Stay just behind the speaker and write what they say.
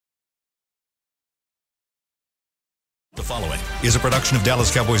following is a production of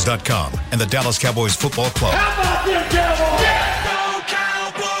DallasCowboys.com and the Dallas Cowboys Football Club. How about them Cowboys? Yeah, go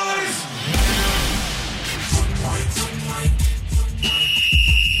Cowboys!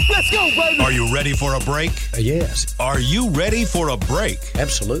 Let's go, baby! Are you ready for a break? Yes. Are you ready for a break?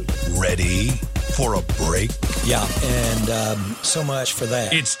 Absolutely. Ready for a break? Yeah, and so much for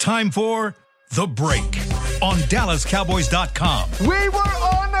that. It's time for The Break on DallasCowboys.com. We were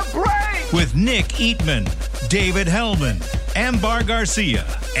on the break! With Nick Eatman, David Hellman, Ambar Garcia,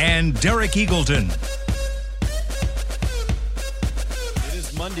 and Derek Eagleton. It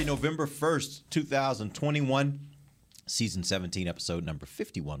is Monday, November 1st, 2021, Season 17, Episode number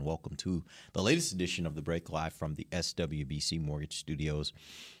 51. Welcome to the latest edition of The Break, live from the SWBC Mortgage Studios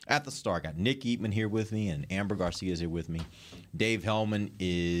at the Star. Got Nick Eatman here with me, and Amber Garcia is here with me. Dave Hellman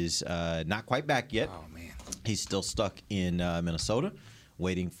is not quite back yet. Oh, man. He's still stuck in Minnesota,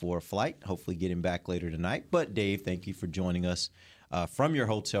 waiting for a flight, hopefully getting back later tonight. But, Dave, thank you for joining us from your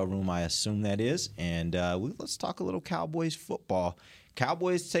hotel room, I assume that is. And let's talk a little Cowboys football.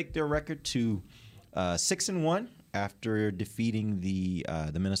 Cowboys take their record to 6-1 after defeating the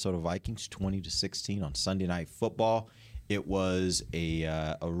Minnesota Vikings 20-16 on Sunday Night Football. It was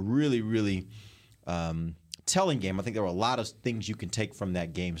a really, really telling game. I think there were a lot of things you can take from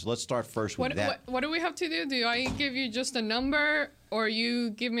that game. So let's start first with that. What do we have to do? Do I give you just a number, or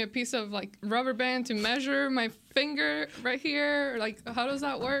you give me a piece of like rubber band to measure my finger right here? Like, how does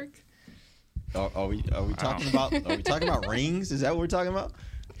that work? Are we talking about rings? Is that what we're talking about?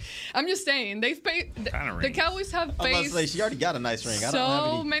 I'm just saying they've paid. The Cowboys have I was about to faced say, she already got a nice ring. I don't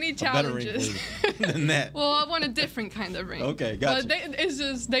have any many a better ring challenges for you than that. Well, I want a different kind of ring. Okay, gotcha.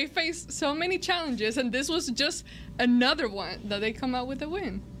 But they faced so many challenges, and this was just another one that they come out with a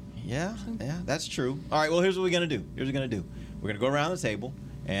win. Yeah, that's true. All right, well, here's what we're going to do. We're going to go around the table,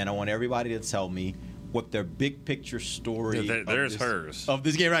 and I want everybody to tell me what their big picture story of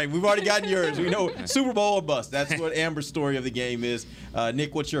this game. Right, we've already gotten yours. We know Super Bowl or bust. That's what Amber's story of the game is.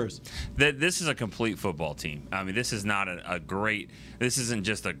 Nick, what's yours? This is a complete football team. I mean, this is not this isn't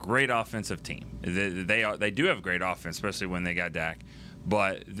just a great offensive team. They do have great offense, especially when they got Dak.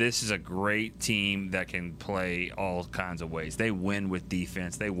 But this is a great team that can play all kinds of ways. They win with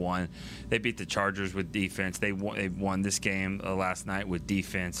defense. They beat the Chargers with defense. They won this game last night with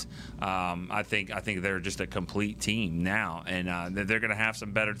defense. I think they're just a complete team now, and they're going to have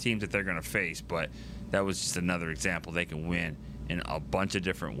some better teams that they're going to face. But that was just another example. They can win in a bunch of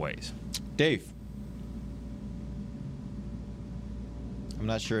different ways. Dave. I'm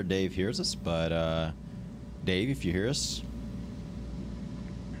not sure Dave hears us, but Dave, if you hear us.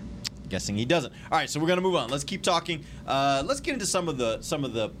 Guessing he doesn't. All right, so we're going to move on. Let's keep talking. Let's get into some of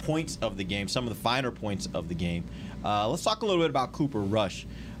the points of the game, some of the finer points of the game. Let's talk a little bit about Cooper Rush.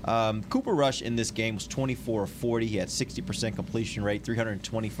 Cooper Rush in this game was 24 of 40. He had 60% completion rate,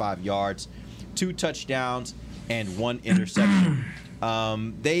 325 yards, 2 touchdowns, and 1 interception.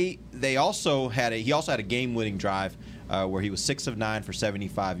 He also had a game-winning drive where he was 6 of 9 for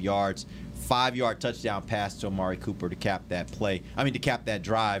 75 yards. 5-yard touchdown pass to Amari Cooper to cap that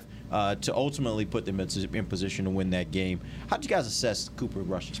drive, to ultimately put them in position to win that game. How did you guys assess Cooper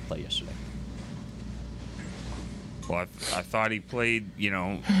Rush's play yesterday? Well, I thought he played,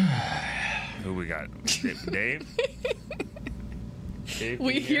 who we got? Dave?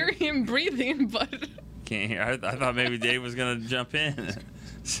 We hear him breathing, but can't hear. I thought maybe Dave was going to jump in.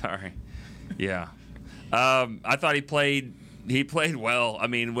 Sorry. Yeah. I thought he played well. I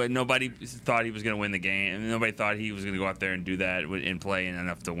mean, nobody thought he was going to win the game. Nobody thought he was going to go out there and do that and play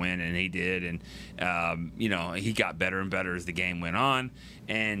enough to win, and he did. And he got better and better as the game went on.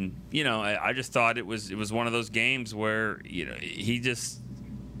 And I just thought it was one of those games where he just,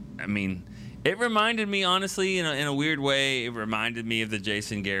 I mean, it reminded me, honestly, in a weird way, it reminded me of the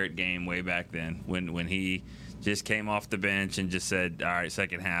Jason Garrett game way back then when he just came off the bench and just said, all right,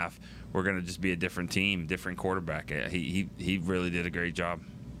 second half, we're going to just be a different team, different quarterback. He really did a great job.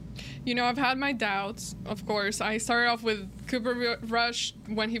 I've had my doubts, of course. I started off with Cooper Rush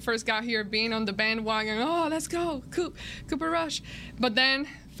when he first got here, being on the bandwagon. Oh, let's go, Cooper Rush. But then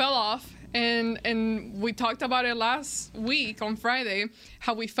fell off, and we talked about it last week on Friday,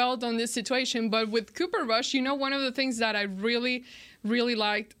 how we felt on this situation. But with Cooper Rush, one of the things that I really, really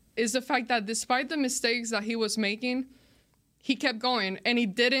liked is the fact that despite the mistakes that he was making, he kept going, and he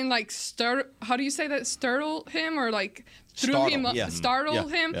didn't how do you say that? Startle him, or threw him up, startle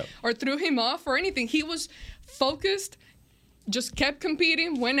him, or threw him off or anything. He was focused, just kept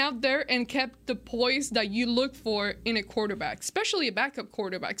competing, went out there and kept the poise that you look for in a quarterback, especially a backup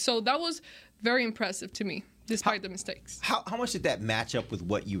quarterback. So that was very impressive to me, despite the mistakes. How much did that match up with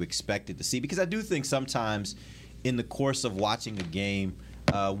what you expected to see? Because I do think sometimes in the course of watching a game,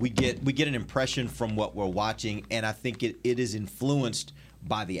 we get an impression from what we're watching, and I think it is influenced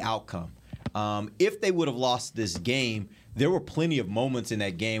by the outcome. If they would have lost this game, there were plenty of moments in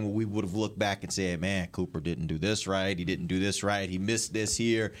that game where we would have looked back and said, man, Cooper didn't do this right. He didn't do this right. He missed this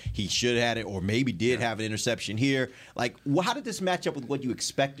here. He should have had it, or maybe did have an interception here. Like, how did this match up with what you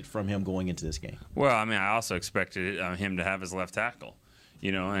expected from him going into this game? Well, I mean, I also expected him to have his left tackle.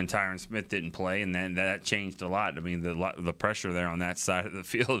 And Tyron Smith didn't play, and then that changed a lot. I mean, the pressure there on that side of the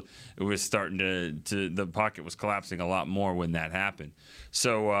field, it was starting to the pocket was collapsing a lot more when that happened.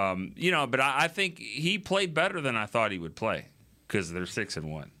 So, but I think he played better than I thought he would play because they're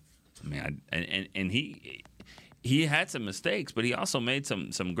 6-1. I mean, and he had some mistakes, but he also made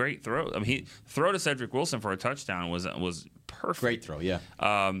some great throws. I mean, he throw to Cedric Wilson for a touchdown was perfect. Great throw, yeah.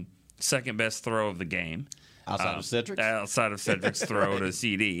 Second best throw of the game. Outside of Cedric? Outside of Cedric's throw to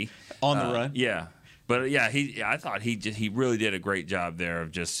CD. On the run? Yeah. But, I thought he really did a great job there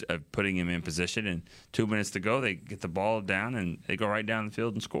of just putting him in position. And 2 minutes to go, they get the ball down, and they go right down the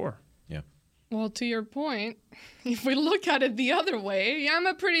field and score. Yeah. Well, to your point, if we look at it the other way, I'm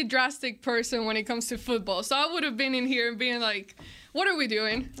a pretty drastic person when it comes to football. So I would have been in here and being like, what are we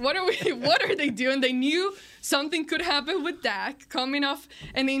doing? What are they doing? They knew something could happen with Dak coming off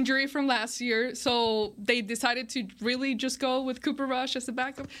an injury from last year. So they decided to really just go with Cooper Rush as a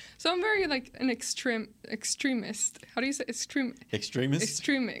backup. So I'm very like an extremist. How do you say extremist?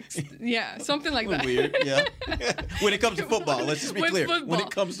 Extremist. Yeah, something like that. Weird, yeah. When it comes to football, let's just be clear. Football. When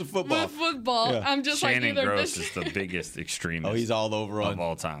it comes to football. With football, Yeah. I'm just Shannon like either Gross this. is the biggest extremist Oh, he's all over of on.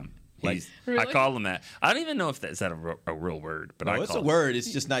 all time. Like- Really? I call him that. I don't even know if that's a real word, but I No, it's call a word.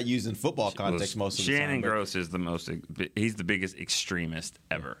 It's just not used in football context most of the time. Shannon but- Gross is he's the biggest extremist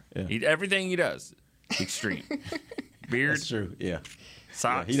ever. Yeah. Everything he does, extreme. Beard, That's true, yeah.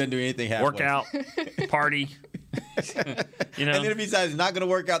 socks, He doesn't do anything halfway. workout, party. And then if he decides he's not going to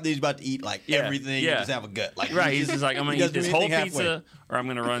work out, then he's about to eat like Yeah, everything yeah. and just have a gut. Like Right, he's just like, I'm going he to eat doesn't this do whole anything pizza halfway. or I'm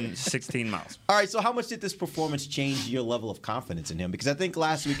going to run 16 miles. All right, so how much did this performance change your level of confidence in him? Because I think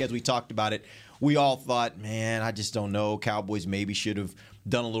last week, as we talked about it, we all thought, man, I just don't know. Cowboys maybe should have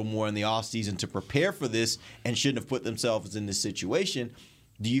done a little more in the offseason to prepare for this and shouldn't have put themselves in this situation.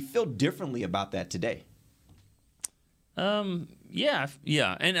 Do you feel differently about that today?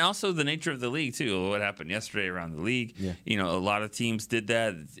 Yeah, and also the nature of the league too. What happened yesterday around the league? Yeah. A lot of teams did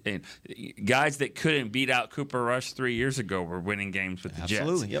that, and guys that couldn't beat out Cooper Rush 3 years ago were winning games with the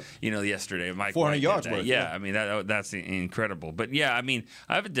Absolutely, Jets. yep. Yesterday, Mike 400 White did yards that. worth, Yeah, yeah. I mean that's incredible. But yeah, I mean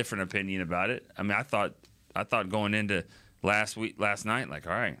I have a different opinion about it. I mean I thought going into last night, like,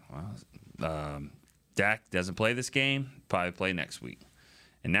 all right, well, Dak doesn't play this game, probably play next week.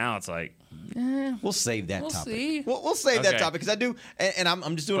 And now it's like, We'll save that We'll topic. see. We'll save that Okay. topic because I do, and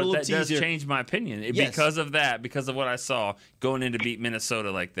I'm just doing a but little that does tease here. change my opinion. Yes. Because of that, because of what I saw going in to beat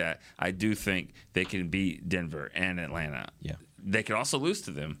Minnesota like that. I do think they can beat Denver and Atlanta. Yeah. They could also lose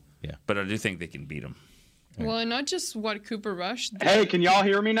to them. Yeah. But I do think they can beat them. Well, and not just what Cooper Rush did. Hey, can y'all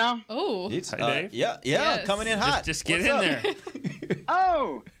hear me now? Oh, It's, Hi, Dave. yeah, Yes. coming in hot. Just get What's in up? there.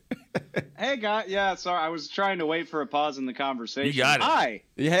 Oh, hey, guys. Yeah, sorry. I was trying to wait for a pause in the conversation. You got it. Hi.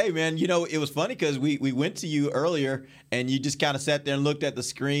 Hey, man, it was funny because we went to you earlier and you just kind of sat there and looked at the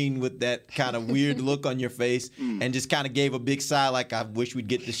screen with that kind of weird look on your face and just kind of gave a big sigh like, I wish we'd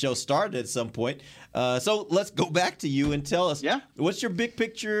get the show started at some point. So let's go back to you and tell us, what's your big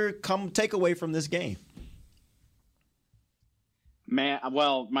picture takeaway from this game? Man,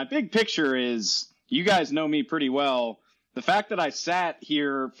 well, my big picture is you guys know me pretty well. The fact that I sat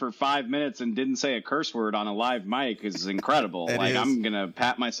here for 5 minutes and didn't say a curse word on a live mic is incredible. It is. I'm going to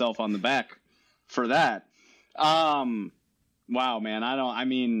pat myself on the back for that. Wow,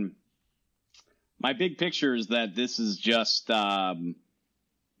 man. My big picture is that this is just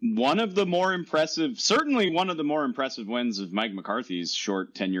one of the more impressive wins of Mike McCarthy's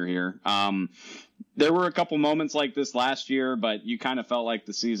short tenure here. There were a couple moments like this last year, but you kind of felt like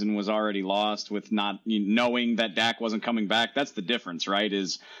the season was already lost with not knowing that Dak wasn't coming back. That's the difference, right?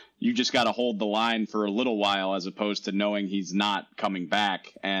 Is you just got to hold the line for a little while as opposed to knowing he's not coming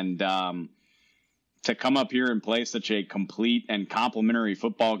back. And to come up here and play such a complete and complimentary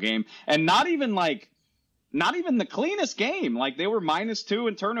football game, and not even the cleanest game. Like, they were -2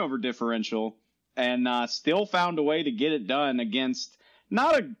 in turnover differential and still found a way to get it done against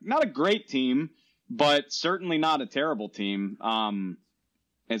not a great team, but certainly not a terrible team.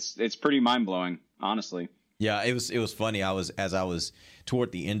 It's pretty mind-blowing, honestly. Yeah, it was funny. I was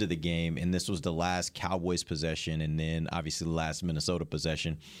toward the end of the game, and this was the last Cowboys possession, and then obviously the last Minnesota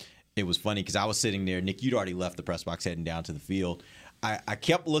possession. It was funny because I was sitting there. Nick, you'd already left the press box heading down to the field. I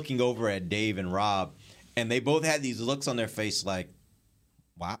kept looking over at Dave and Rob, And they both had these looks on their face like,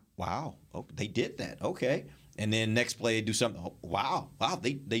 wow, oh, they did that. Okay. And then next play, they do something. Oh, wow,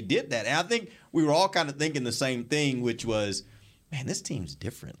 they did that. And I think we were all kind of thinking the same thing, which was, man, this team's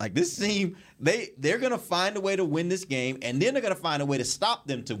different. Like this team, they're going to find a way to win this game, and then they're going to find a way to stop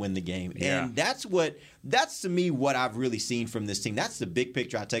them to win the game. Yeah. And that's to me what I've really seen from this team. That's the big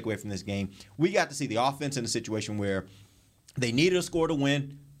picture I take away from this game. We got to see the offense in a situation where they needed a score to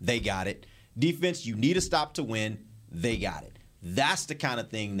win. They got it. Defense, you need a stop to win. They got it. That's the kind of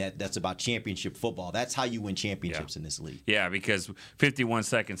thing that's about championship football. That's how you win championships in this league. Yeah, because 51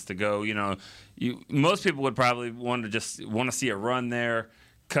 seconds to go. Most people would probably want to see a run there,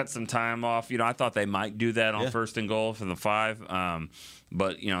 cut some time off. I thought they might do that on first and goal for the 5.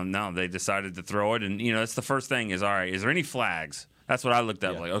 But no, they decided to throw it. And it's the first thing is, all right, is there any flags? That's what I looked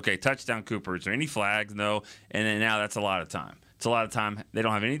up. Like, okay, touchdown Cooper. Is there any flags? No. And then now that's a lot of time. It's a lot of time. They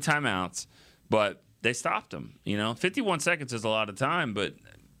don't have any timeouts, but they stopped him. 51 seconds is a lot of time, but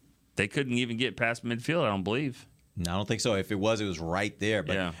they couldn't even get past midfield, I don't believe. No, I don't think so. If it was right there.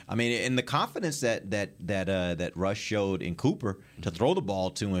 But yeah. I mean, and the confidence that Rush showed in Cooper to throw the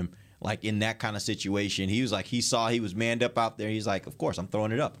ball to him, like in that kind of situation, he was like, he saw he was manned up out there. He's like, of course, I'm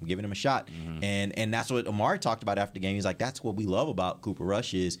throwing it up. I'm giving him a shot. Mm-hmm. And that's what Amari talked about after the game. He's like, that's what we love about Cooper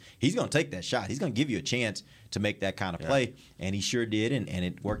Rush is he's going to take that shot. He's going to give you a chance to make that kind of play. And he sure did, and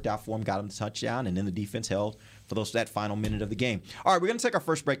it worked out for him, got him the touchdown, and then the defense held for that final minute of the game. All right, we're going to take our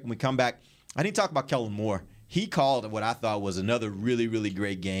first break. When we come back, I need to talk about Kellen Moore. He called what I thought was another really, really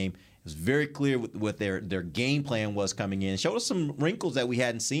great game. It was very clear what their game plan was coming in. Showed us some wrinkles that we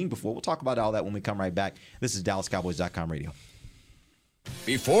hadn't seen before. We'll talk about all that when we come right back. This is DallasCowboys.com radio.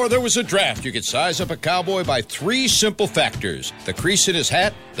 Before there was a draft, you could size up a cowboy by 3 simple factors: the crease in his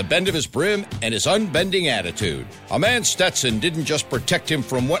hat, the bend of his brim, and his unbending attitude. A man Stetson didn't just protect him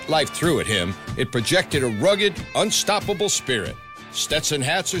from what life threw at him, it projected a rugged, unstoppable spirit. Stetson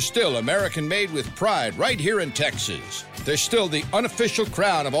hats are still American-made with pride right here in Texas. They're still the unofficial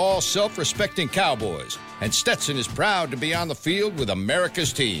crown of all self-respecting cowboys, and Stetson is proud to be on the field with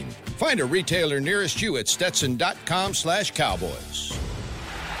America's team. Find a retailer nearest you at stetson.com/cowboys.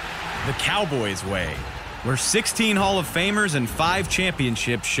 The Cowboys way, where 16 Hall of Famers and 5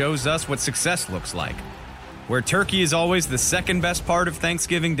 championships shows us what success looks like. Where turkey is always the second best part of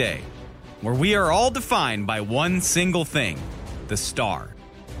Thanksgiving Day. Where we are all defined by one single thing: the star.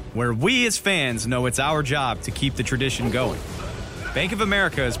 Where we as fans know it's our job to keep the tradition going. Bank of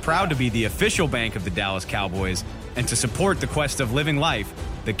America is proud to be the official bank of the Dallas Cowboys and to support the quest of living life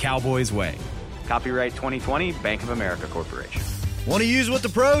the Cowboys way. Copyright 2020, Bank of America Corporation. Want to use what the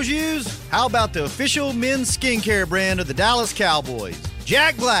pros use? How about the official men's skincare brand of the Dallas Cowboys,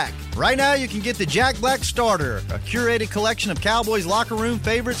 Jack Black? Right now, you can get the Jack Black Starter, a curated collection of Cowboys locker room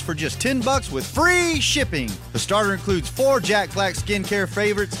favorites for just $10 with free shipping. The starter includes 4 Jack Black skincare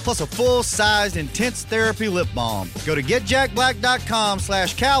favorites, plus a full-sized intense therapy lip balm. Go to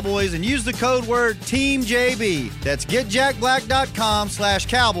getjackblack.com/cowboys and use the code word TEAMJB. That's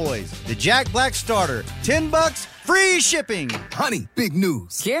getjackblack.com/cowboys. The Jack Black Starter, $10, free shipping. Honey, big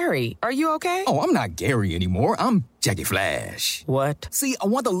news. Gary, are you okay? Oh, I'm not Gary anymore. I'm Jackie Flash. What? See, I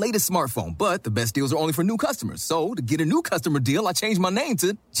want the latest smartphone, but the best deals are only for new customers. So, to get a new customer deal, I changed my name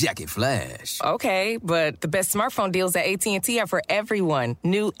to Jackie Flash. Okay, but the best smartphone deals at AT&T are for everyone,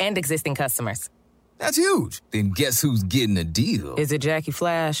 new and existing customers. That's huge. Then guess who's getting a deal? Is it Jackie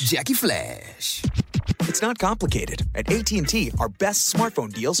Flash? Jackie Flash. It's not complicated. At AT&T, our best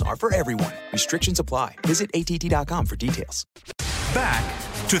smartphone deals are for everyone. Restrictions apply. Visit att.com for details. Back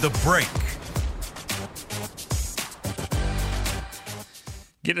to the break.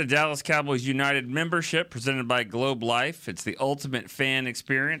 Get a Dallas Cowboys United membership presented by Globe Life. It's the ultimate fan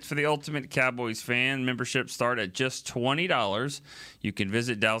experience. For the ultimate Cowboys fan, memberships start at just $20. You can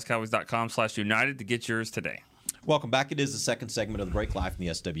visit DallasCowboys.com/United to get yours today. Welcome back. It is the second segment of the break, live from the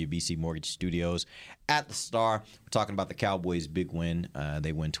SWBC Mortgage Studios at the Star. We're talking about the Cowboys' big win.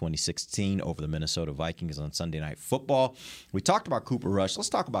 They win 2016 over the Minnesota Vikings on Sunday Night Football. We talked about Cooper Rush. Let's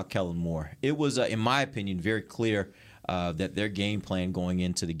talk about Kellen Moore. It was, in my opinion, very clear that their game plan going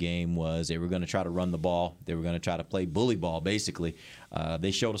into the game was they were going to try to run the ball. They were going to try to play bully ball, basically.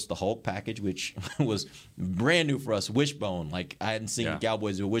 They showed us the Hulk package, which was brand new for us, wishbone. Like, I hadn't seen the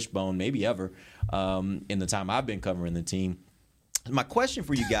Cowboys do a wishbone maybe ever in the time I've been covering the team. My question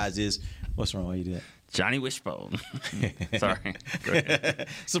for you guys is, what's wrong? Why you do that? Johnny Wishbone. Sorry. Go ahead.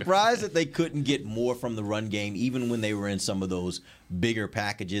 Surprised that they couldn't get more from the run game, even when they were in some of those bigger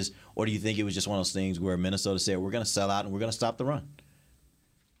packages? Or do you think it was just one of those things where Minnesota said, we're going to sell out and we're going to stop the run?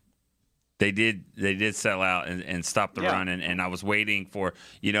 They did sell out and stop the run, and I was waiting for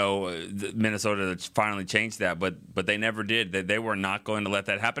Minnesota to finally change that, but they never did. They were not going to let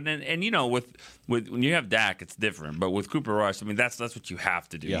that happen. And with when you have Dak, it's different. But with Cooper Rush, I mean that's what you have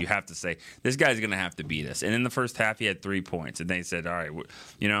to do. Yeah. You have to say this guy's going to have to beat us. And in the first half, he had 3 points, and they said, all right,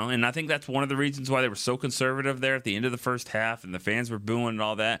 And I think that's one of the reasons why they were so conservative there at the end of the first half, and the fans were booing and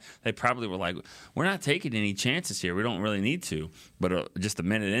all that. They probably were like, we're not taking any chances here. We don't really need to. But just a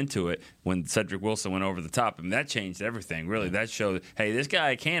minute into it, when Cedric Wilson went over the top, I mean, that changed everything. Really, that showed, hey, this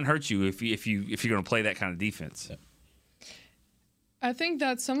guy can hurt you if you're going to play that kind of defense. Yeah. I think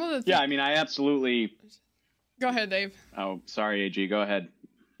that some of the yeah, I mean, I absolutely. Go ahead, Dave. Oh, sorry, AG. Go ahead.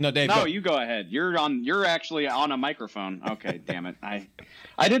 No, Dave. No, you go ahead. You're actually on a microphone. Okay, damn it. I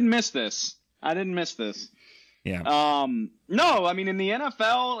didn't miss this. Yeah. No, I mean, in the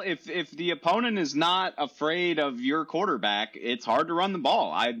NFL, if the opponent is not afraid of your quarterback, it's hard to run the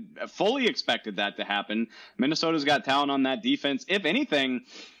ball. I fully expected that to happen. Minnesota's got talent on that defense. If anything,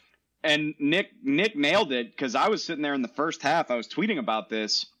 and Nick nailed it, because I was sitting there in the first half. I was tweeting about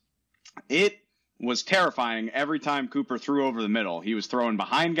this. It was terrifying every time Cooper threw over the middle. He was throwing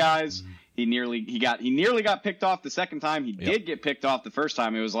behind guys. He nearly got picked off the second time. He did get picked off the first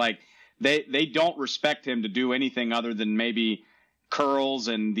time. It was like, They don't respect him to do anything other than maybe curls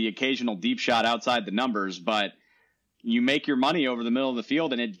and the occasional deep shot outside the numbers. But you make your money over the middle of the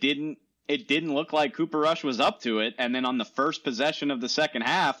field, and it didn't look like Cooper Rush was up to it. And then on the first possession of the second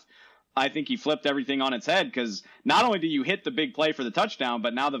half, I think he flipped everything on its head, because not only do you hit the big play for the touchdown,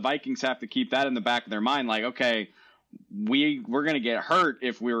 but now the Vikings have to keep that in the back of their mind. Like, okay, we're going to get hurt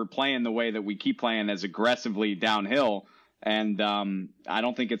if we're playing the way that we keep playing, as aggressively downhill. And I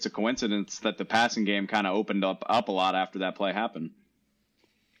don't think it's a coincidence that the passing game kind of opened up a lot after that play happened.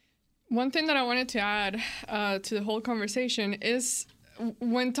 One thing that I wanted to add to the whole conversation is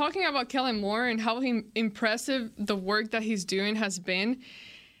when talking about Kellen Moore and how impressive the work that he's doing has been,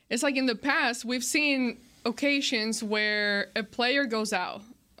 it's like in the past, we've seen occasions where a player goes out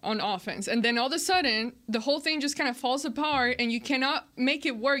on offense, and then all of a sudden the whole thing just kind of falls apart, and you cannot make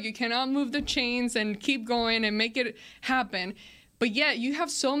it work. You cannot move the chains and keep going and make it happen. But yet you have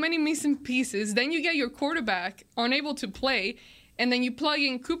so many missing pieces. Then you get your quarterback unable to play, and then you plug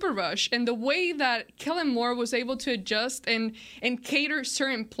in Cooper Rush. And the way that Kellen Moore was able to adjust and cater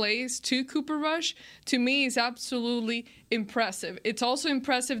certain plays to Cooper Rush, to me, is absolutely impressive. It's also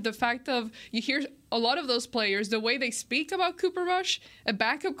impressive the fact of, you hear a lot of those players, the way they speak about Cooper Rush, a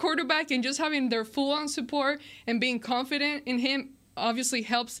backup quarterback, and just having their full-on support and being confident in him obviously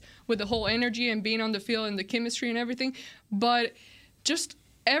helps with the whole energy and being on the field and the chemistry and everything. But just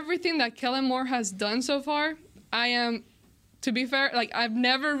everything that Kellen Moore has done so far, I am, to be fair, like, I've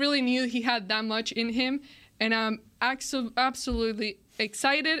never really knew he had that much in him, and I'm absolutely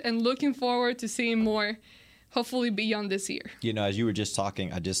excited and looking forward to seeing more, hopefully beyond this year. As you were just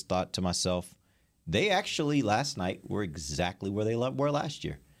talking, I just thought to myself, they actually last night were exactly where they were last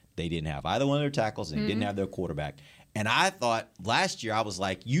year. They didn't have either one of their tackles, and they didn't have their quarterback. And I thought last year, I was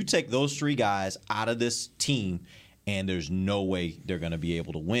like, you take those three guys out of this team, and there's no way they're going to be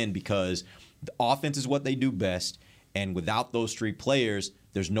able to win, because the offense is what they do best. And without those three players,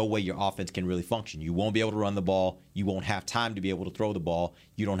 there's no way your offense can really function. You won't be able to run the ball. You won't have time to be able to throw the ball.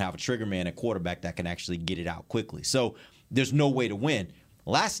 You don't have a trigger man at quarterback that can actually get it out quickly. So there's no way to win.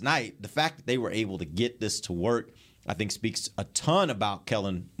 Last night, the fact that they were able to get this to work, I think speaks a ton about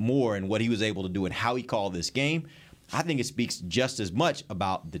Kellen Moore and what he was able to do and how he called this game. I think it speaks just as much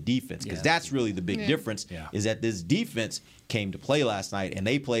about the defense, because that's really the big difference, is that this defense came to play last night, and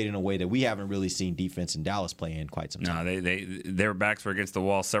they played in a way that we haven't really seen defense in Dallas play in quite some time. No, their backs were against the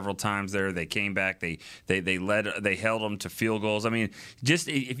wall several times there. They came back. They held them to field goals. I mean,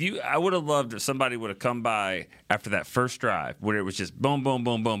 I would have loved if somebody would have come by after that first drive where it was just boom, boom,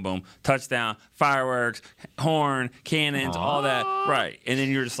 boom, boom, boom, touchdown, fireworks, horn, cannons, all that, right? And then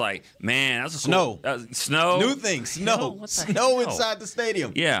you're just like, man, that's snow, snow, new things, snow inside the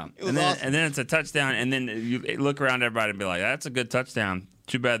stadium. Yeah, and then it's a touchdown, and then you look around everybody and be like, that's a good touchdown.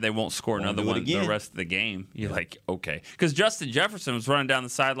 Too bad they won't score another one the rest of the game. You're like, okay. Because Justin Jefferson was running down the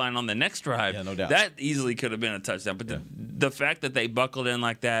sideline on the next drive. Yeah, no doubt. That easily could have been a touchdown. But the fact that they buckled in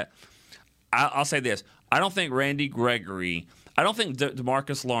like that, I'll say this. I don't think Randy Gregory, I don't think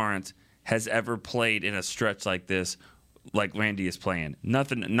DeMarcus Lawrence has ever played in a stretch like this like Randy is playing.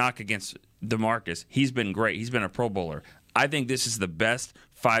 Nothing knock against DeMarcus. He's been great. He's been a Pro Bowler. I think this is the best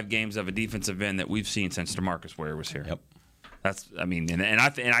 5 games of a defensive end that we've seen since DeMarcus Ware was here. Yep. and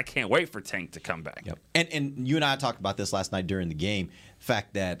I can't wait for Tank to come back. Yep. And you and I talked about this last night during the game. The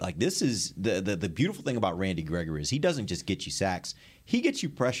fact that like this is the beautiful thing about Randy Gregory is he doesn't just get you sacks. He gets you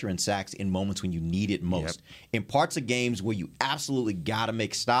pressure and sacks in moments when you need it most. Yep. In parts of games where you absolutely got to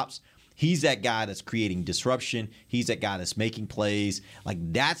make stops, he's that guy that's creating disruption. He's that guy that's making plays. Like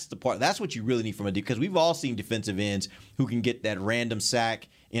that's the part. That's what you really need from a because we've all seen defensive ends who can get that random sack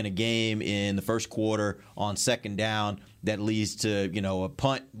in a game in the first quarter on second down that leads to a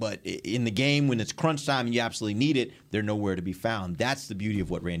punt. But in the game when it's crunch time and you absolutely need it, they're nowhere to be found. That's the beauty of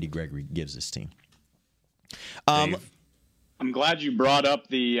what Randy Gregory gives this team. I'm glad you brought up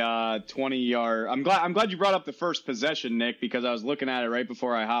the 20-yard. I'm glad you brought up the first possession, Nick, because I was looking at it right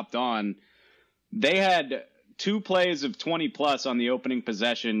before I hopped on. They had 2 plays of 20+ on the opening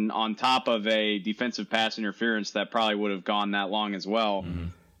possession on top of a defensive pass interference that probably would have gone that long as well. Mm-hmm.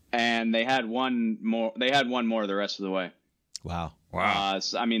 And they had one more. They had one more the rest of the way. Wow.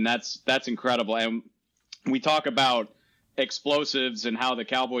 So, I mean, that's incredible. And we talk about explosives and how the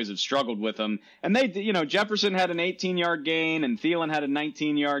Cowboys have struggled with them. And they, Jefferson had an 18-yard gain and Thielen had a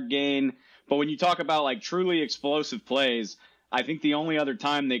 19-yard gain. But when you talk about like truly explosive plays, I think the only other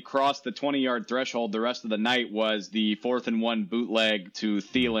time they crossed the 20-yard threshold the rest of the night was the 4th and 1 bootleg to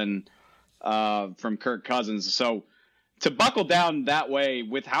Thielen from Kirk Cousins. So to buckle down that way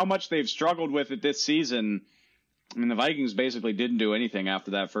with how much they've struggled with it this season, I mean, the Vikings basically didn't do anything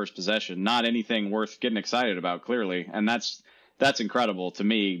after that first possession. Not anything worth getting excited about, clearly. And that's incredible to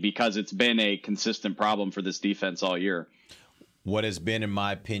me because it's been a consistent problem for this defense all year. What has been, in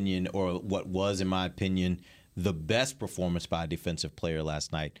my opinion, or what was, in my opinion, the best performance by a defensive player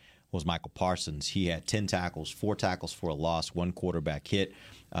last night was Michael Parsons. He had 10 tackles, 4 tackles for a loss, 1 quarterback hit.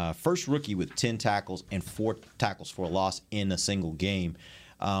 First rookie with 10 tackles and 4 tackles for a loss in a single game.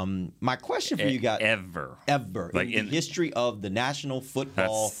 My question for you guys: ever like in the history of the National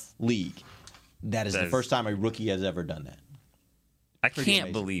Football League, that is the first time a rookie has ever done that. I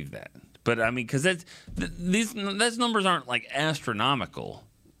can't believe that, but I mean, because those numbers aren't like astronomical.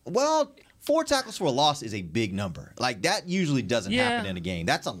 Well, 4 tackles for a loss is a big number. Like that usually doesn't happen in a game.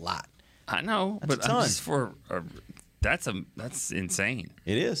 That's a lot. I know, that's but that's insane.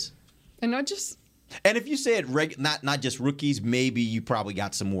 It is, and not just. And if you said not just rookies, maybe you probably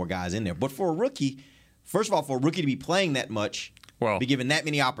got some more guys in there. But for a rookie, first of all, for a rookie to be playing that much, be given that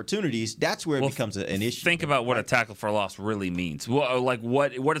many opportunities, that's where it becomes an issue. Think about what a tackle for loss really means. Well, like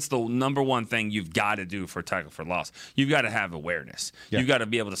what is the number one thing you've got to do for a tackle for loss? You've got to have awareness. Yeah. You've got to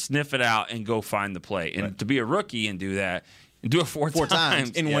be able to sniff it out and go find the play. And to be a rookie and do that, do it four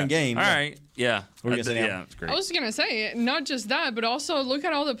times in one game. All right. Yeah. That's great. I was going to say, not just that, but also look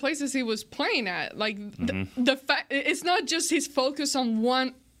at all the places he was playing at. Like, the fact, it's not just his focus on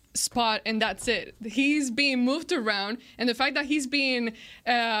one spot and that's it. He's being moved around, and the fact that he's being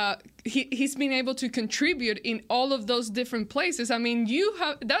he's been able to contribute in all of those different places. I mean, you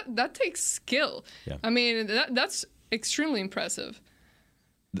have that takes skill. Yeah. I mean, that's extremely impressive.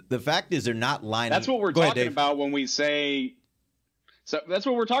 The fact is, they're not lining. That's what we're talking about when we say. So that's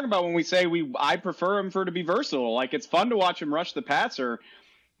what we're talking about when we say I prefer him to be versatile. Like, it's fun to watch him rush the passer,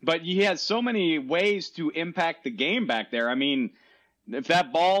 but he has so many ways to impact the game back there. I mean, if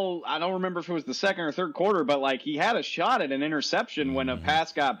that ball, I don't remember if it was the second or third quarter, but like he had a shot at an interception when a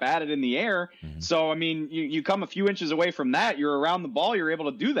pass got batted in the air. So, I mean, you come a few inches away from that, you're around the ball, you're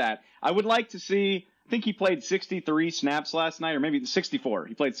able to do that. I would like to see, I think he played 63 snaps last night, or maybe 64.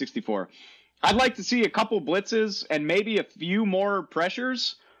 He played 64. I'd like to see a couple blitzes and maybe a few more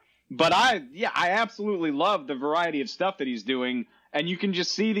pressures, but I absolutely love the variety of stuff that he's doing, and you can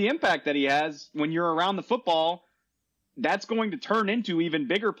just see the impact that he has when you're around the football. That's going to turn into even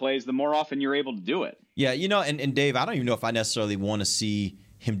bigger plays the more often you're able to do it. Yeah, and Dave, I don't even know if I necessarily want to see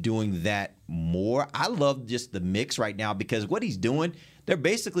him doing that more. I love just the mix right now because what he's doing, they're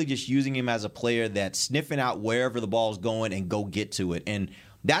basically just using him as a player that's sniffing out wherever the ball's going and go get to it. And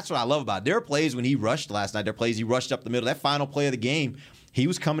that's what I love about it. There are plays when he rushed last night. There are plays he rushed up the middle. That final play of the game, he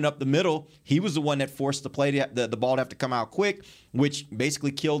was coming up the middle. He was the one that forced the ball to have to come out quick, which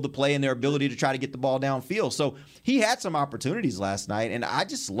basically killed the play and their ability to try to get the ball downfield. So he had some opportunities last night, and I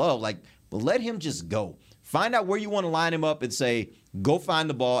just love, let him just go. Find out where you want to line him up and say, go find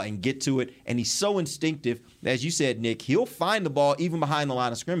the ball and get to it. And he's so instinctive. As you said, Nick, he'll find the ball even behind the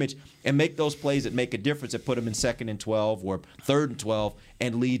line of scrimmage and make those plays that make a difference, that put him in 2nd and 12 or 3rd and 12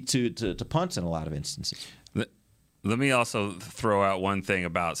 and lead to punts in a lot of instances. Let me also throw out one thing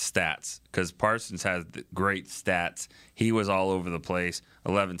about stats, because Parsons has great stats. He was all over the place.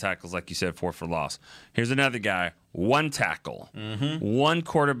 11 tackles, like you said, 4 for loss. Here's another guy. 1 tackle, 1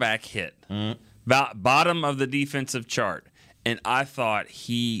 quarterback hit. Bottom of the defensive chart. and I thought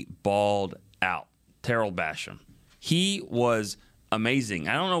he balled out. Terrell Basham. He was amazing.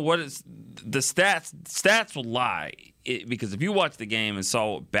 I don't know what it's the stats will lie because if you watched the game and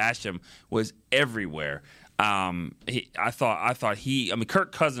saw Basham was everywhere. I thought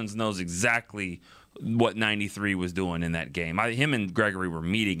Kirk Cousins knows exactly what 93 was doing in that game. Him and Gregory were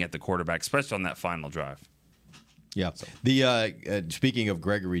meeting at the quarterback, especially on that final drive. Yeah. The speaking of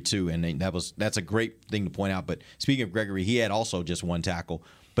Gregory too, and that's a great thing to point out. But speaking of Gregory, he had also just one tackle,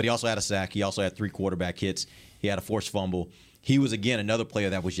 but he also had a sack. He also had 3 quarterback hits. He had a forced fumble. He was, again, another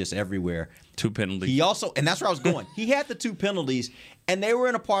player that was just everywhere. 2 penalties. He also, and that's where I was going. He had the 2 penalties, and they were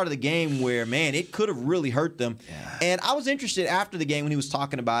in a part of the game where, man, it could have really hurt them. Yeah. And I was interested after the game when he was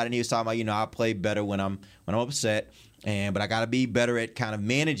talking about it, and he was talking about, I play better when I'm upset, but I got to be better at kind of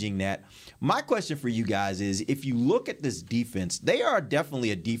managing that. My question for you guys is, if you look at this defense, they are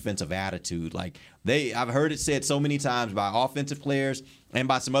definitely a defensive attitude. Like I've heard it said so many times by offensive players and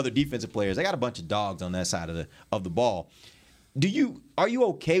by some other defensive players. They got a bunch of dogs on that side of the ball. Are you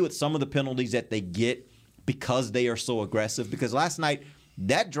okay with some of the penalties that they get because they are so aggressive? Because last night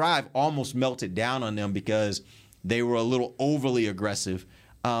that drive almost melted down on them because they were a little overly aggressive.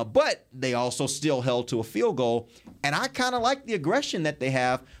 But they also still held to a field goal. And I kind of like the aggression that they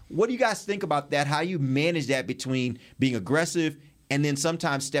have. What do you guys think about that? How you manage that between being aggressive and then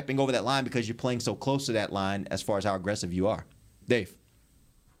sometimes stepping over that line because you're playing so close to that line as far as how aggressive you are? Dave.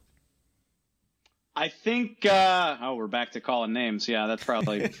 I think we're back to calling names. Yeah, that's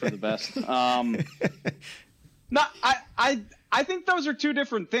probably for the best. No, I think those are 2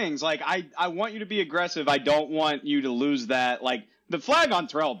 different things. Like I want you to be aggressive. I don't want you to lose that. Like the flag on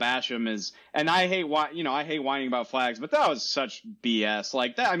Terrell Basham is, and I hate whining about flags, but that was such BS.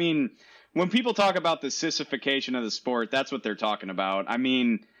 Like that. I mean, when people talk about the sissification of the sport, that's what they're talking about. I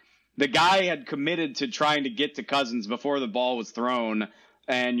mean, the guy had committed to trying to get to Cousins before the ball was thrown,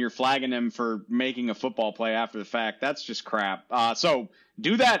 and you're flagging him for making a football play after the fact. That's just crap. So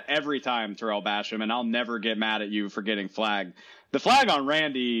do that every time, Terrell Basham, and I'll never get mad at you for getting flagged. The flag on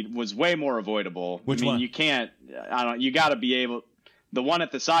Randy was way more avoidable. Which one? You can't. You got to be able. The one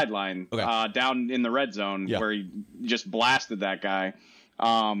at the sideline, okay. Down in the red zone, where he just blasted that guy.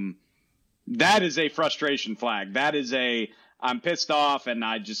 That is a frustration flag. That is I'm pissed off and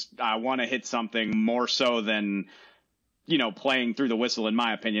I want to hit something more so than, playing through the whistle, in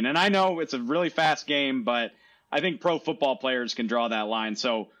my opinion. And I know it's a really fast game, but I think pro football players can draw that line.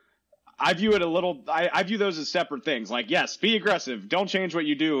 So I view it I view those as separate things. Like, yes, be aggressive. Don't change what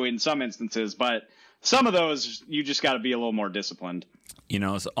you do in some instances, but some of those, you just got to be a little more disciplined.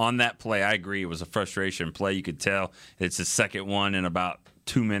 So on that play, I agree. It was a frustration play. You could tell it's the second one in about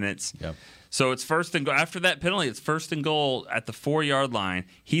 2 minutes. Yep. So it's first and goal. After that penalty, it's first and goal at the 4-yard line.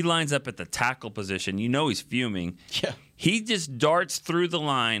 He lines up at the tackle position. He's fuming. Yeah. He just darts through the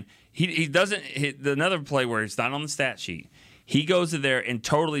line. He doesn't hit another play where it's not on the stat sheet. He goes in there and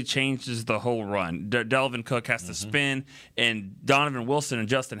totally changes the whole run. Delvin Cook has to spin, and Donovan Wilson and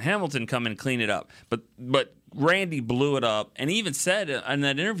Justin Hamilton come in and clean it up. But Randy blew it up, and he even said in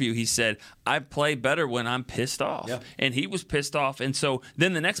that interview, he said, I play better when I'm pissed off. Yeah. And he was pissed off. And so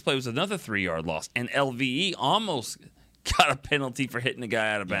then the next play was another 3-yard loss, and LVE almost got a penalty for hitting the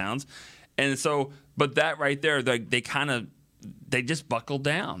guy out of bounds. And so, but that right there, they just buckled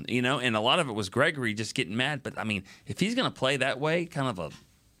down, and a lot of it was Gregory just getting mad. But, I mean, if he's going to play that way, kind of a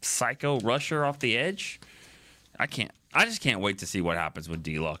psycho rusher off the edge, I just can't wait to see what happens when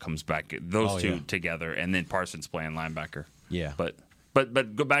D-Law comes back. Those two together, and then Parsons playing linebacker. Yeah.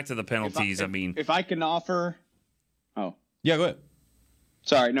 But go back to the penalties. If I can offer – oh. Yeah, go ahead.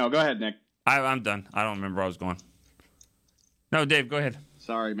 Sorry. No, go ahead, Nick. I'm done. I don't remember where I was going. No, Dave, go ahead.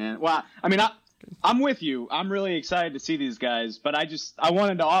 Sorry, man. Well, I mean, I'm with you. I'm really excited to see these guys, but I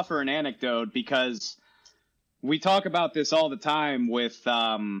wanted to offer an anecdote because we talk about this all the time with,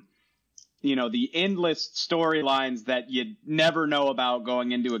 the endless storylines that you never know about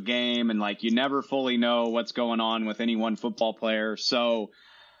going into a game, and you never fully know what's going on with any one football player. So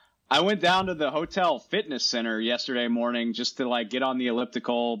I went down to the hotel fitness center yesterday morning just to get on the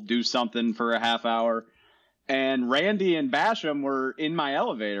elliptical, do something for a half hour. And Randy and Basham were in my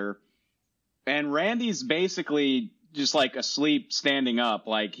elevator. And Randy's basically just asleep standing up.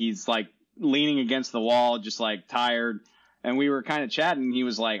 He's leaning against the wall, just tired. And we were kind of chatting. He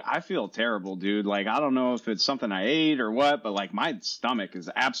was like, I feel terrible, dude. I don't know if it's something I ate or what, but my stomach is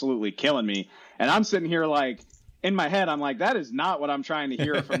absolutely killing me. And I'm sitting here in my head, I'm like, that is not what I'm trying to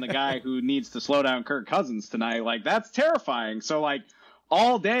hear from the guy who needs to slow down Kirk Cousins tonight. That's terrifying. So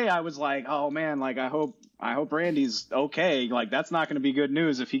all day I was like, oh man, I hope Randy's okay. That's not going to be good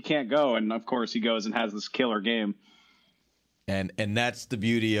news if he can't go. And of course he goes and has this killer game. And that's the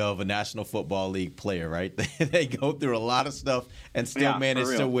beauty of a National Football League player, right? They go through a lot of stuff and still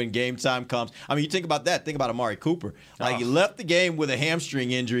manage to when game time comes. I mean, you think about that. Think about Amari Cooper. Like, he left the game with a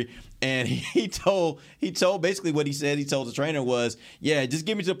hamstring injury, and he told basically what he said. He told the trainer was, yeah, just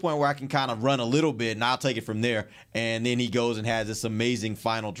get me to the point where I can kind of run a little bit, and I'll take it from there. And then he goes and has this amazing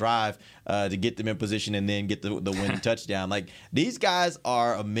final drive to get them in position and then get the winning touchdown. Like, these guys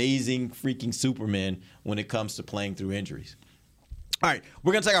are amazing freaking supermen when it comes to playing through injuries. All right,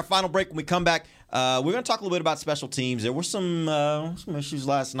 we're going to take our final break. When we come back, we're going to talk a little bit about special teams. There were some issues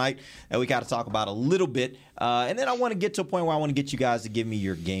last night that we got to talk about a little bit. And then I want to get to a point where I want to get you guys to give me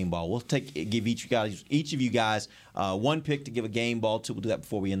your game ball. We'll give each of you guys one pick to give a game ball to. We'll do that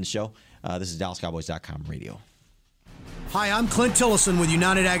before we end the show. This is DallasCowboys.com radio. Hi, I'm Clint Tillison with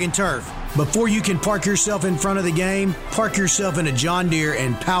United Ag and Turf. Before you can park yourself in front of the game, park yourself in a John Deere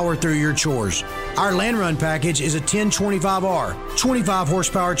and power through your chores. Our Land Run package is a 1025R, 25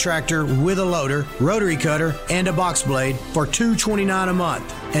 horsepower tractor with a loader, rotary cutter, and a box blade for $229 a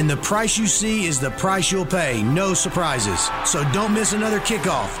month. And the price you see is the price you'll pay, no surprises. So don't miss another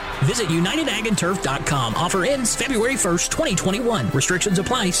kickoff. Visit UnitedAgAndTurf.com. Offer ends February 1st, 2021. Restrictions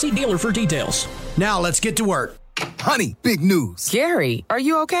apply. See dealer for details. Now let's get to work. Honey, big news. Gary, are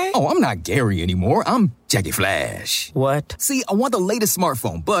you okay? Oh, I'm not Gary anymore. I'm Jackie Flash. What? See, I want the latest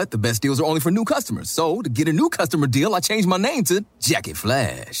smartphone, but the best deals are only for new customers. So to get a new customer deal, I changed my name to Jackie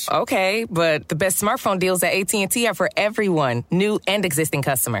Flash. Okay, but the best smartphone deals at AT&T are for everyone, new and existing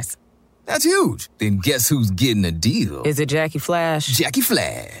customers. That's huge. Then guess who's getting a deal? Is it Jackie Flash? Jackie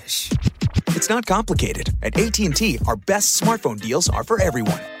Flash. It's not complicated. At AT&T, our best smartphone deals are for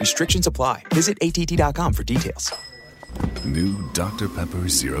everyone. Restrictions apply. Visit att.com for details. New Dr. Pepper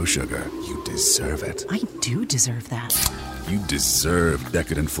Zero Sugar. You deserve it. I do deserve that. You deserve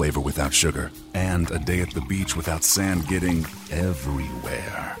decadent flavor without sugar. And a day at the beach without sand getting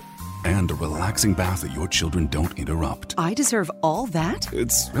everywhere. And a relaxing bath that your children don't interrupt. I deserve all that?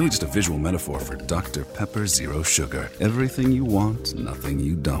 It's really just a visual metaphor for Dr. Pepper Zero Sugar. Everything you want, nothing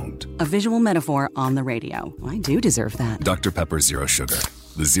you don't. A visual metaphor on the radio. I do deserve that. Dr. Pepper Zero Sugar.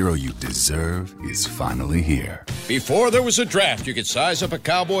 The zero you deserve is finally here. Before there was a draft, you could size up a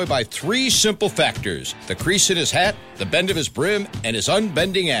cowboy by 3 simple factors: the crease in his hat, the bend of his brim, and his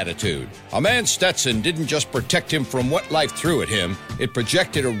unbending attitude. A man Stetson didn't just protect him from what life threw at him, it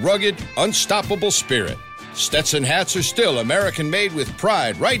projected a rugged, unstoppable spirit. Stetson hats are still American-made with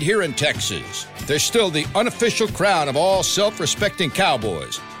pride right here in Texas. They're still the unofficial crown of all self-respecting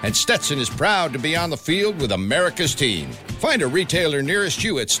cowboys, and Stetson is proud to be on the field with America's team. Find a retailer nearest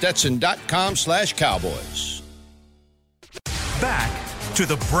you at stetson.com/cowboys. Back to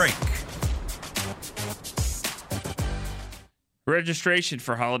the break. Registration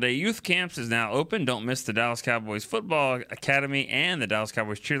for holiday youth camps is now open. Don't miss the Dallas Cowboys Football Academy and the Dallas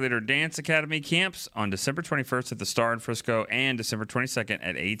Cowboys Cheerleader Dance Academy camps on December 21st at the Star in Frisco and December 22nd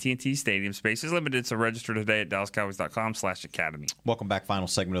at AT&T Stadium. Space is limited, so register today at DallasCowboys.com/academy. Welcome back. Final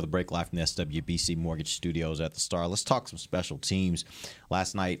segment of the break, live from the SWBC Mortgage Studios at the Star. Let's talk some special teams.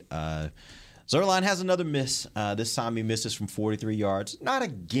 Last night, Zuerlein has another miss. This time he misses from 43 yards. Not a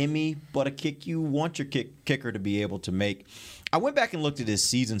gimme, but a kick you want your kicker to be able to make. I went back and looked at his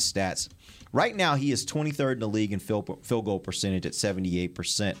season stats. Right now, he is 23rd in the league in field goal percentage at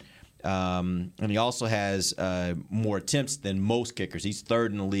 78%. And he also has more attempts than most kickers. He's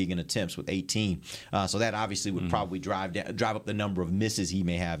 3rd in the league in attempts with 18. So that obviously would probably drive up the number of misses he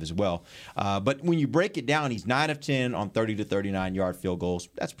may have as well. But when you break it down, he's 9 of 10 on 30 to 39-yard field goals.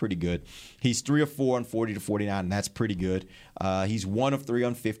 That's pretty good. He's 3 of 4 on 40 to 49, and that's pretty good. He's 1 of 3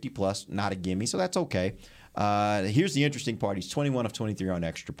 on 50-plus, not a gimme, so that's okay. Here's the interesting part. He's 21 of 23 on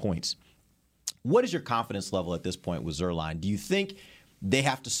extra points. What is your confidence level at this point with Zuerlein? Do you think they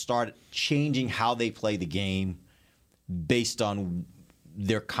have to start changing how they play the game based on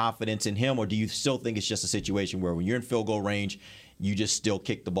their confidence in him, or do you still think it's just a situation where when you're in field goal range, you just still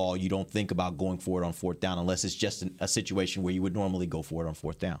kick the ball, you don't think about going for it on 4th down unless it's just a situation where you would normally go for it on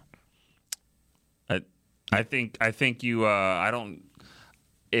 4th down? I think you I don't.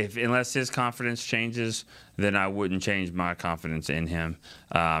 Unless his confidence changes, then I wouldn't change my confidence in him.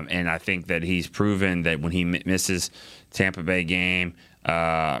 And I think that he's proven that when he misses Tampa Bay game,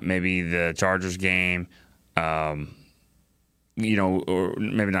 maybe the Chargers game, or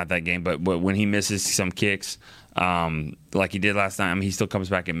maybe not that game, but when he misses some kicks, like he did last night, I mean, he still comes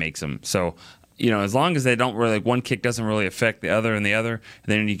back and makes them. So, as long as they don't really, like, one kick doesn't really affect the other,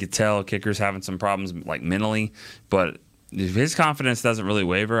 then you could tell kickers having some problems, like, mentally. But if his confidence doesn't really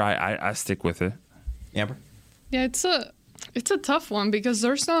waver, I stick with it. Amber? Yeah, It's a tough one because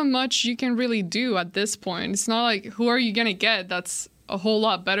there's not much you can really do at this point. It's not like, who are you going to get that's a whole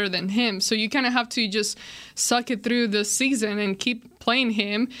lot better than him? So you kind of have to just suck it through the season and keep playing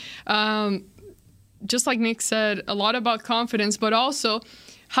him. Just like Nick said, a lot about confidence, but also,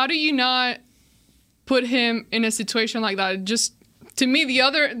 how do you not put him in a situation like that? Just, to me, the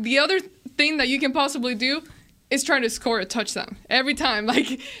other thing that you can possibly do is trying to score a touchdown every time.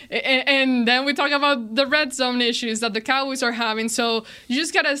 And then we talk about the red zone issues that the Cowboys are having. So you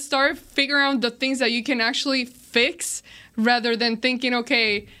just got to start figuring out the things that you can actually fix rather than thinking,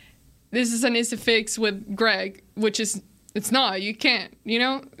 okay, this is an easy fix with Greg, which is, it's not. You can't, you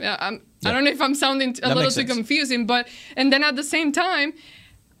know? I don't know if I'm sounding a little too confusing, and then at the same time,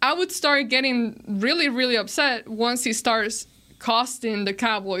 I would start getting really, really upset once he starts costing the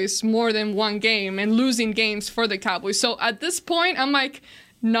Cowboys more than one game and losing games for the Cowboys. So at this point, I'm like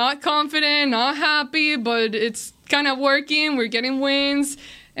not confident, not happy, but it's kind of working. We're getting wins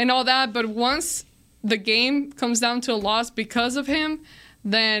and all that. But once the game comes down to a loss because of him,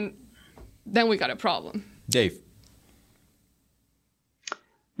 then we got a problem. Dave.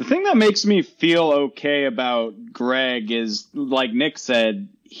 The thing that makes me feel okay about Greg is, like Nick said,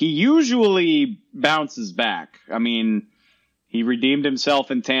 he usually bounces back. I mean, he redeemed himself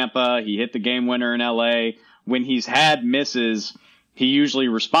in Tampa. He hit the game winner in LA. When he's had misses, he usually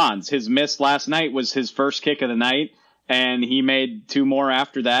responds. His miss last night was his first kick of the night, and he made 2 more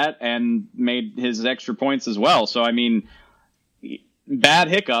after that and made his extra points as well. So, I mean, bad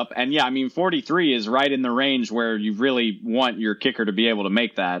hiccup. And, yeah, I mean, 43 is right in the range where you really want your kicker to be able to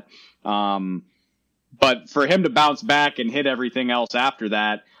make that. But for him to bounce back and hit everything else after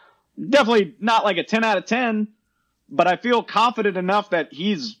that, definitely not like a 10 out of 10. But I feel confident enough that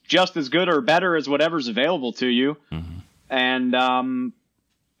he's just as good or better as whatever's available to you. Mm-hmm. And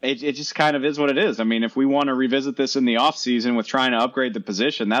it just kind of is what it is. I mean, if we want to revisit this in the offseason with trying to upgrade the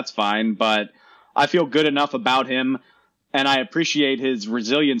position, that's fine. But I feel good enough about him, and I appreciate his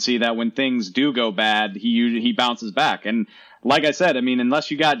resiliency that when things do go bad, he bounces back. And like I said, I mean, unless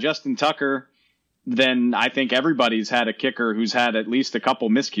you got Justin Tucker, then I think everybody's had a kicker who's had at least a couple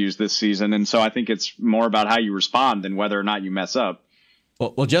miscues this season. And so I think it's more about how you respond than whether or not you mess up.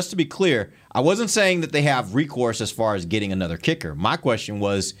 Well, just to be clear, I wasn't saying that they have recourse as far as getting another kicker. My question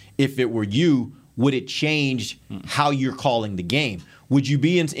was, if it were you, would it change how you're calling the game? Would you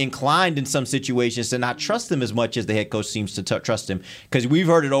be inclined in some situations to not trust him as much as the head coach seems to trust him? Because we've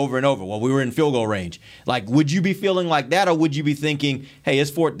heard it over and over. Well, we were in field goal range. Like, would you be feeling like that, or would you be thinking, hey,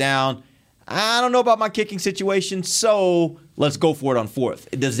 it's 4th down, I don't know about my kicking situation, so let's go for it on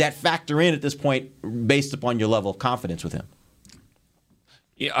 4th? Does that factor in at this point based upon your level of confidence with him?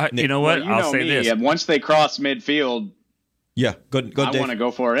 Yeah, you know what? Well, I'll say this. And once they cross midfield, yeah, go I want to go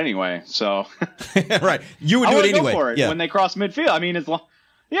for it anyway. So right, you would do it anyway. Go for it yeah. When they cross midfield. I mean,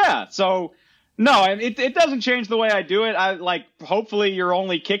 yeah. So no, it doesn't change the way I do it. Hopefully you're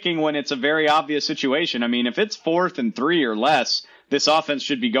only kicking when it's a very obvious situation. I mean, if it's 4th and 3 or less, this offense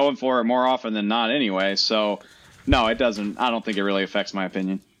should be going for it more often than not anyway. So, no, it doesn't. I don't think it really affects my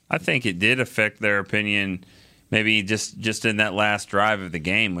opinion. I think it did affect their opinion maybe just in that last drive of the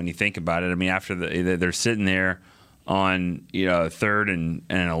game when you think about it. I mean, after they're sitting there on 3rd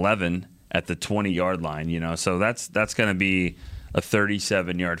and 11 at the 20-yard line, so that's going to be a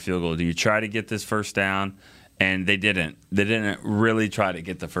 37-yard field goal. Do you try to get this first down? And they didn't. They didn't really try to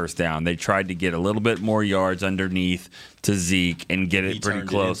get the first down. They tried to get a little bit more yards underneath to Zeke and get it pretty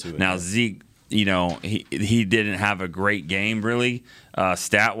close. Now, Zeke, he didn't have a great game really,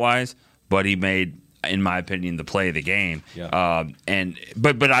 stat-wise, but he made, in my opinion, the play of the game. Yeah.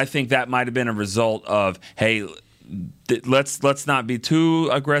 But I think that might have been a result of, hey, let's not be too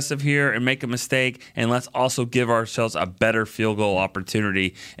aggressive here and make a mistake, and let's also give ourselves a better field goal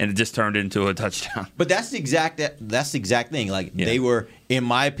opportunity, and it just turned into a touchdown. But that's the exact thing. They were, in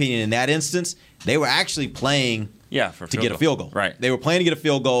my opinion, in that instance, they were actually playing to get a field goal. Right. They were playing to get a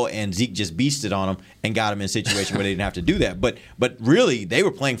field goal, and Zeke just beasted on them and got them in a situation where they didn't have to do that. But really, they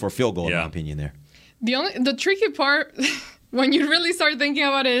were playing for a field goal, in my opinion, there. The tricky part when you really start thinking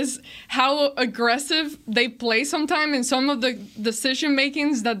about it is how aggressive they play sometimes, and some of the decision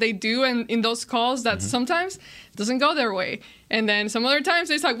makings that they do in those calls that sometimes doesn't go their way. And then some other times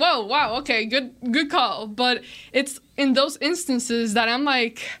it's like, whoa, wow, okay, good call. But it's in those instances that I'm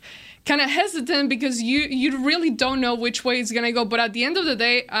like kind of hesitant because you really don't know which way it's going to go. But at the end of the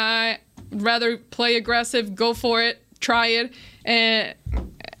day, I rather play aggressive, go for it, try it. And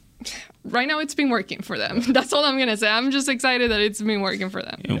right now it's been working for them. That's all I'm going to say. I'm just excited that it's been working for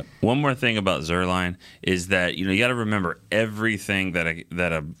them. One more thing about Zuerlein is that you got to remember everything that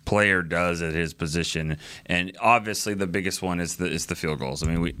a player does at his position, and obviously the biggest one is the field goals. I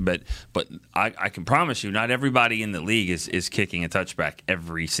mean, but I can promise you, not everybody in the league is kicking a touchback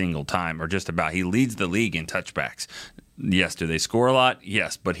every single time, or just about. He leads the league in touchbacks. Yes, do they score a lot?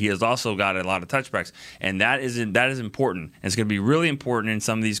 Yes, but he has also got a lot of touchbacks, and that is important. And it's going to be really important in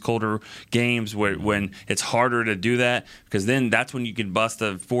some of these colder games when it's harder to do that, because then that's when you can bust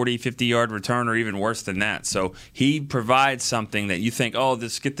a 40, 50-yard return or even worse than that. So he provides something that you think, oh,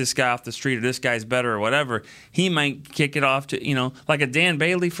 get this guy off the street, or this guy's better, or whatever. He might kick it off to, like a Dan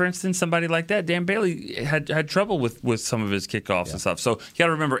Bailey, for instance, somebody like that. Dan Bailey had trouble with some of his kickoffs and stuff. So you got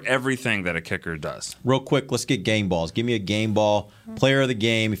to remember everything that a kicker does. Real quick, let's get game balls. Give me a game ball, player of the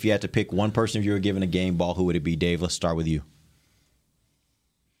game. If you had to pick one person, if you were given a game ball, who would it be? Dave, let's start with you.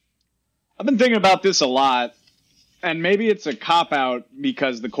 I've been thinking about this a lot, and maybe it's a cop-out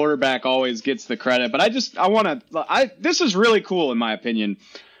because the quarterback always gets the credit, but this is really cool in my opinion.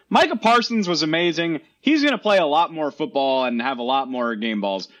 Micah Parsons was amazing. He's going to play a lot more football and have a lot more game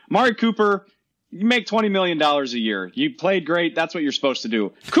balls. Amari Cooper, you make $20 million a year. You played great. That's what you're supposed to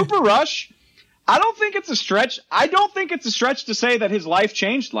do. Cooper Rush, I don't think it's a stretch. I don't think it's a stretch to say that his life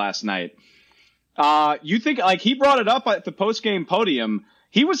changed last night. You think, he brought it up at the post-game podium.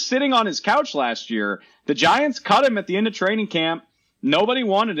 He was sitting on his couch last year. The Giants cut him at the end of training camp. Nobody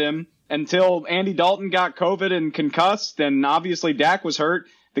wanted him until Andy Dalton got COVID and concussed, and obviously Dak was hurt.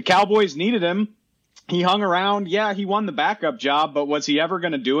 The Cowboys needed him. He hung around. Yeah, he won the backup job, but was he ever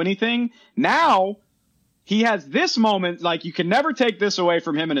going to do anything? Now, he has this moment, you can never take this away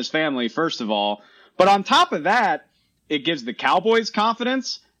from him and his family, first of all. But on top of that, it gives the Cowboys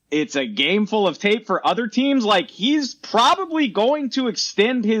confidence. It's a game full of tape for other teams. He's probably going to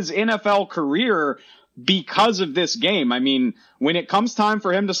extend his NFL career because of this game. I mean, when it comes time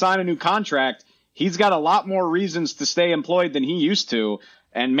for him to sign a new contract, he's got a lot more reasons to stay employed than he used to.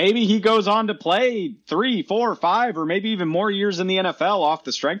 And maybe he goes on to play 3, 4, 5, or maybe even more years in the NFL off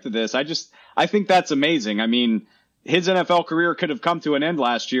the strength of this. I think that's amazing. I mean, his NFL career could have come to an end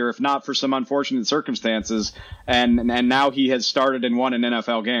last year if not for some unfortunate circumstances. And now he has started and won an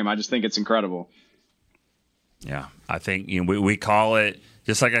NFL game. I just think it's incredible. Yeah, I think we call it,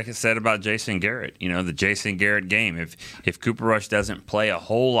 just like I said about Jason Garrett, the Jason Garrett game. If Cooper Rush doesn't play a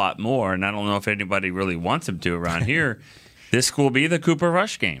whole lot more, and I don't know if anybody really wants him to around here, this will be the Cooper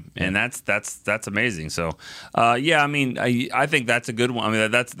Rush game, and that's amazing. So, I think that's a good one. I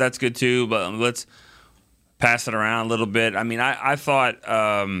mean, that's good too. But let's pass it around a little bit. I mean, I thought,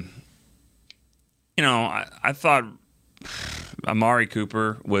 I thought Amari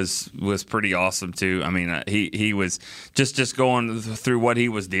Cooper was pretty awesome too. I mean, he was just going through what he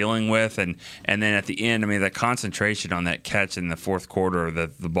was dealing with, and then at the end, I mean, the concentration on that catch in the fourth quarter,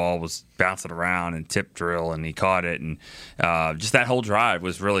 the ball was bouncing around and tip drill, and he caught it, and just that whole drive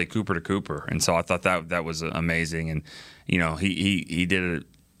was really Cooper to Cooper, and so I thought that was amazing, and he did it.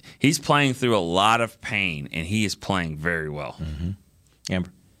 He's playing through a lot of pain, and he is playing very well. Mm-hmm.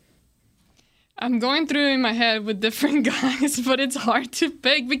 Amber. I'm going through in my head with different guys, but it's hard to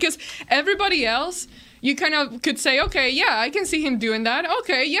pick because everybody else, you kind of could say, okay, yeah, I can see him doing that.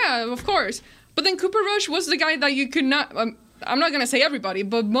 Okay, yeah, of course. But then Cooper Rush was the guy that you could not, I'm not going to say everybody,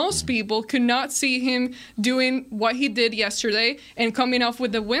 but most people could not see him doing what he did yesterday and coming off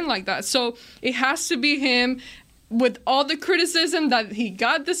with a win like that. So it has to be him. With all the criticism that he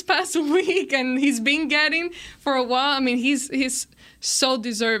got this past week and he's been getting for a while, I mean, he's so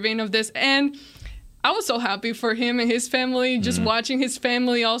deserving of this. And I was so happy for him and his family, just watching his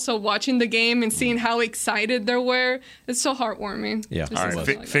family also watching the game and seeing how excited they were. It's so heartwarming. Yeah. All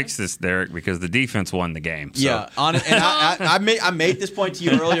right, fix this, Derek, because the defense won the game. So. Yeah, and I made this point to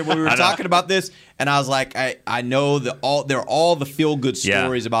you earlier when we were talking about this, and I was like, I know they're all the feel-good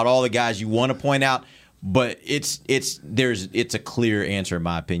stories about all the guys you want to point out. But it's a clear answer in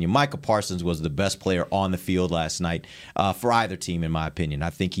my opinion. Micah Parsons was the best player on the field last night for either team, in my opinion.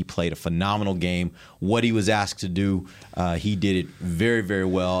 I think he played a phenomenal game. What he was asked to do, he did it very, very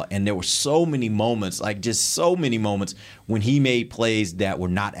well. And there were so many moments, when he made plays that were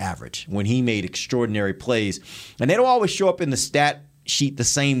not average, when he made extraordinary plays. And they don't always show up in the stat sheet the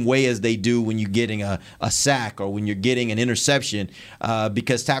same way as they do when you're getting a sack or when you're getting an interception,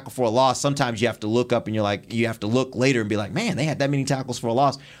 because tackle for a loss, sometimes you have to look up and you have to look later and be like, man, they had that many tackles for a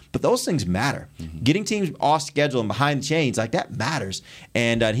loss. But those things matter. Mm-hmm. Getting teams off schedule and behind the chains, that matters.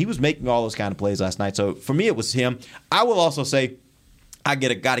 And he was making all those kind of plays last night. So for me, it was him. I will also say, I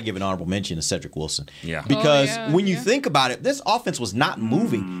got to give an honorable mention to Cedric Wilson. Yeah. Because when you think about it, this offense was not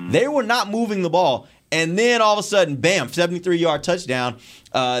moving. They were not moving the ball. And then all of a sudden, bam, 73-yard touchdown.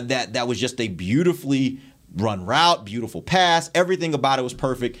 That was just a beautifully run route, beautiful pass. Everything about it was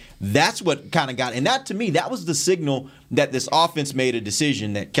perfect. That's what kind of got, and that to me, that was the signal that this offense made a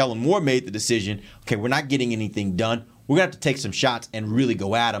decision, that Kellen Moore made the decision, okay, we're not getting anything done. We're going to have to take some shots and really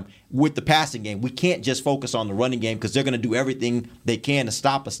go at them with the passing game. We can't just focus on the running game because they're going to do everything they can to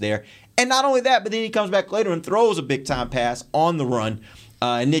stop us there. And not only that, but then he comes back later and throws a big-time pass on the run.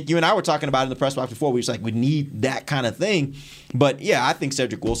 And Nick, you and I were talking about it in the press box before. We was like, we need that kind of thing. But, yeah, I think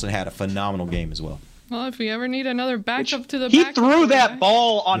Cedric Wilson had a phenomenal game as well. Well, if we ever need another backup to the He back, threw that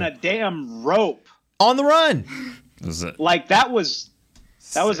ball on a damn rope. On the run. Like, that was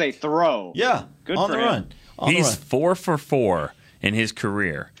a throw. Yeah, good on for the him. run. He's 4 for 4 in his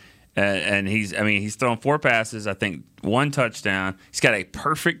career. And he's thrown 4 passes, I think 1 touchdown. He's got a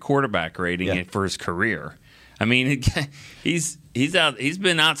perfect quarterback rating for his career. I mean, he's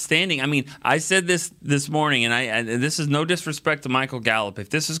been outstanding. I mean, I said this morning, and this is no disrespect to Michael Gallup.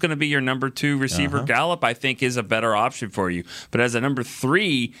 If this is going to be your number 2 receiver, Gallup, I think, is a better option for you. But as a number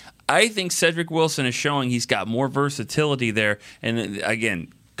 3, I think Cedric Wilson is showing he's got more versatility there. And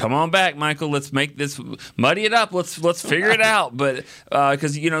again, come on back, Michael. Let's make this, muddy it up. Let's figure it out. But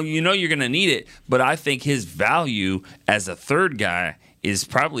because you know you're going to need it. But I think his value as a third guy is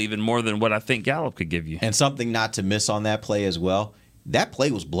probably even more than what I think Gallup could give you. And something not to miss on that play as well. That play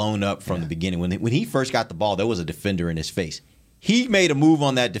was blown up from the beginning. When he first got the ball, there was a defender in his face. He made a move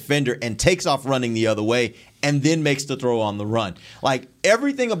on that defender and takes off running the other way and then makes the throw on the run. Like,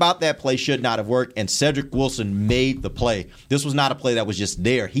 everything about that play should not have worked, and Cedric Wilson made the play. This was not a play that was just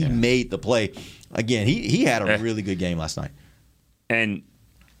there. He made the play. Again, he had a really good game last night. And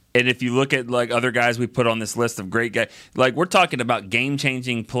if you look at like other guys we put on this list of great guys, like we're talking about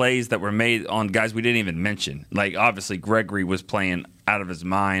game-changing plays that were made on guys we didn't even mention. Like obviously Gregory was playing out of his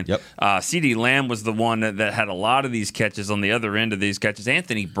mind. Yep. CeeDee Lamb was the one that had a lot of these catches on the other end of these catches.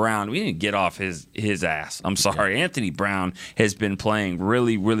 Anthony Brown, we didn't get off his ass. I'm sorry. Anthony Brown has been playing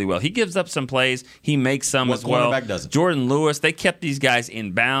really, really well. He gives up some plays. He makes some as well. Quarterback doesn't. Jordan Lewis, they kept these guys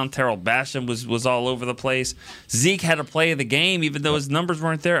in bound. Terrell Basham was all over the place. Zeke had a play of the game, even though his numbers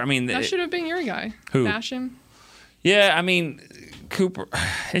weren't there. I mean, that should have been your guy. Who? Basham. Yeah, I mean, Cooper.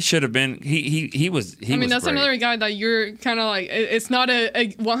 It should have been. He was. I mean, that's great. another guy that you're kind of like. It's not a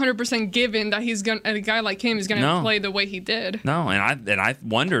 100% given that he's gonna. A guy like him is gonna play the way he did. No, and I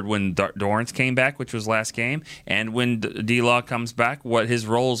wondered when Dorrance came back, which was last game, and when D-Law comes back, what his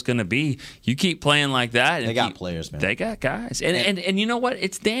role is gonna be. You keep playing like that. They got players, man. They got guys, and you know what?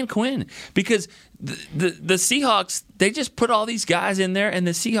 It's Dan Quinn because the Seahawks. They just put all these guys in there, and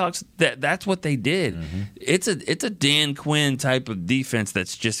the Seahawks. That's what they did. Mm-hmm. It's a Dan Quinn type of defense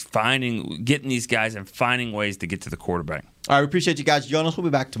that's just getting these guys and finding ways to get to the quarterback. All right, we appreciate you guys joining us. We'll be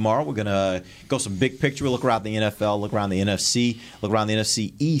back tomorrow. We're going to go some big picture. We'll look around the NFL, look around the NFC, look around the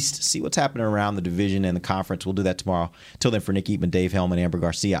NFC East, see what's happening around the division and the conference. We'll do that tomorrow. Till then, for Nick Eatman, Dave Hellman, Amber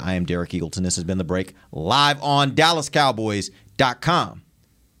Garcia, I am Derek Eagleton. This has been The Break, live on DallasCowboys.com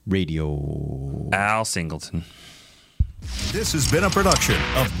radio. Al Singleton. This has been a production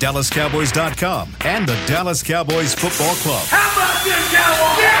of DallasCowboys.com and the Dallas Cowboys Football Club. How about this,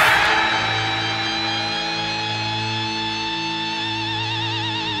 Cowboys? Yeah!